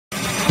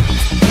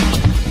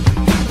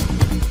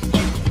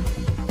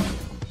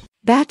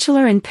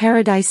Bachelor in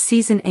Paradise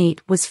Season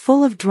 8 was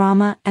full of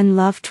drama and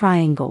love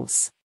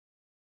triangles.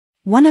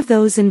 One of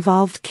those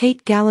involved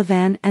Kate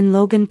Gallivan and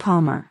Logan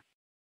Palmer.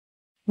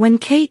 When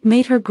Kate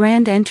made her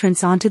grand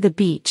entrance onto the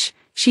beach,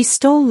 she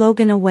stole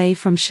Logan away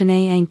from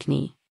Shanae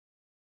Ankney.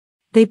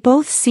 They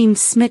both seemed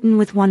smitten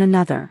with one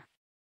another.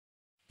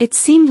 It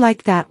seemed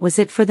like that was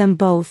it for them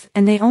both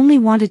and they only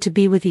wanted to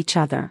be with each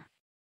other.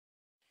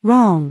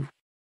 Wrong.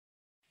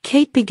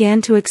 Kate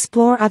began to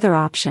explore other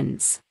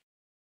options.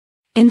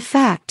 In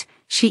fact,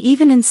 she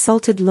even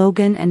insulted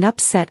Logan and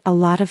upset a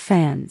lot of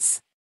fans.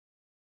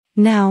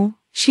 Now,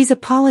 she's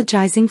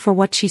apologizing for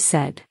what she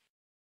said.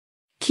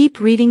 Keep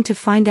reading to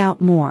find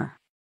out more.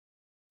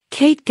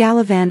 Kate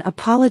Gallivan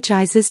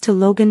apologizes to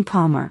Logan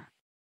Palmer.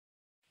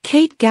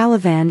 Kate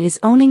Gallivan is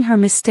owning her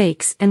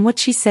mistakes and what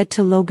she said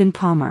to Logan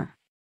Palmer.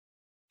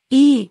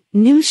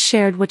 News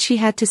shared what she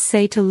had to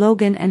say to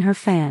Logan and her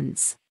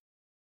fans.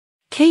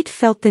 Kate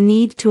felt the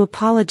need to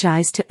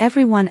apologize to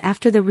everyone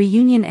after the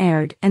reunion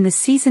aired and the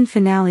season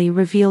finale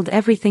revealed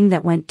everything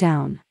that went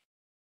down.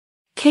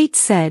 Kate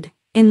said,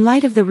 "In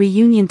light of the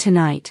reunion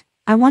tonight,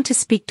 I want to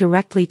speak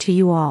directly to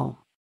you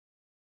all.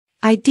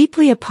 I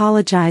deeply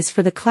apologize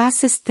for the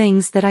classist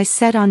things that I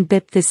said on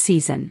BIP this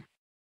season.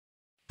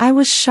 I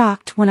was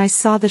shocked when I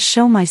saw the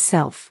show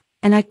myself,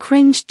 and I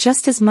cringed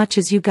just as much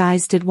as you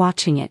guys did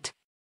watching it.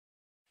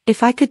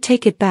 If I could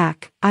take it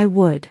back, I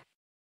would."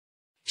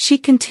 She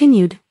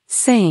continued,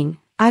 saying,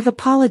 "I've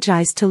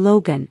apologized to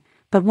Logan,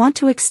 but want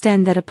to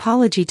extend that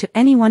apology to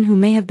anyone who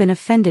may have been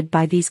offended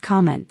by these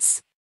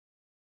comments.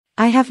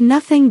 I have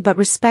nothing but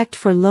respect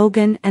for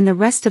Logan and the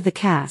rest of the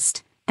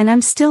cast, and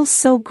I'm still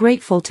so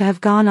grateful to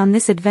have gone on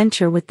this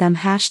adventure with them.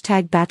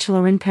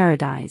 #Bachelor in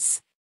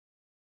Paradise."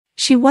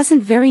 She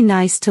wasn't very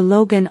nice to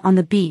Logan on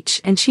the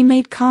beach and she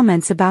made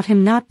comments about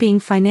him not being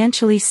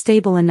financially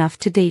stable enough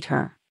to date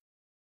her.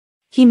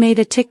 He made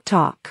a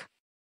TikTok.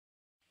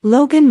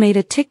 Logan made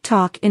a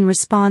TikTok in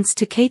response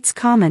to Kate's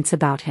comments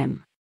about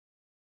him.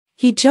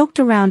 He joked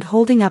around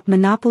holding up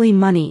Monopoly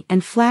money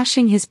and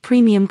flashing his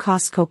premium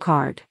Costco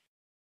card.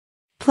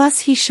 Plus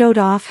he showed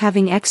off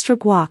having extra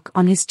guac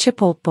on his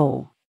Chipotle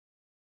bowl.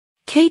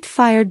 Kate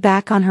fired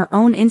back on her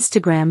own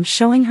Instagram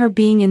showing her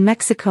being in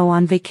Mexico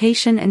on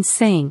vacation and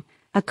saying,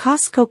 "A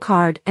Costco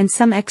card and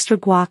some extra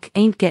guac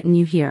ain't getting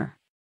you here."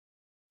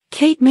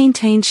 Kate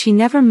maintained she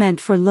never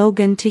meant for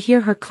Logan to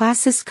hear her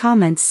classist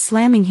comments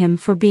slamming him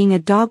for being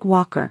a dog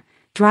walker,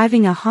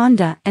 driving a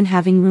Honda and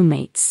having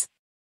roommates.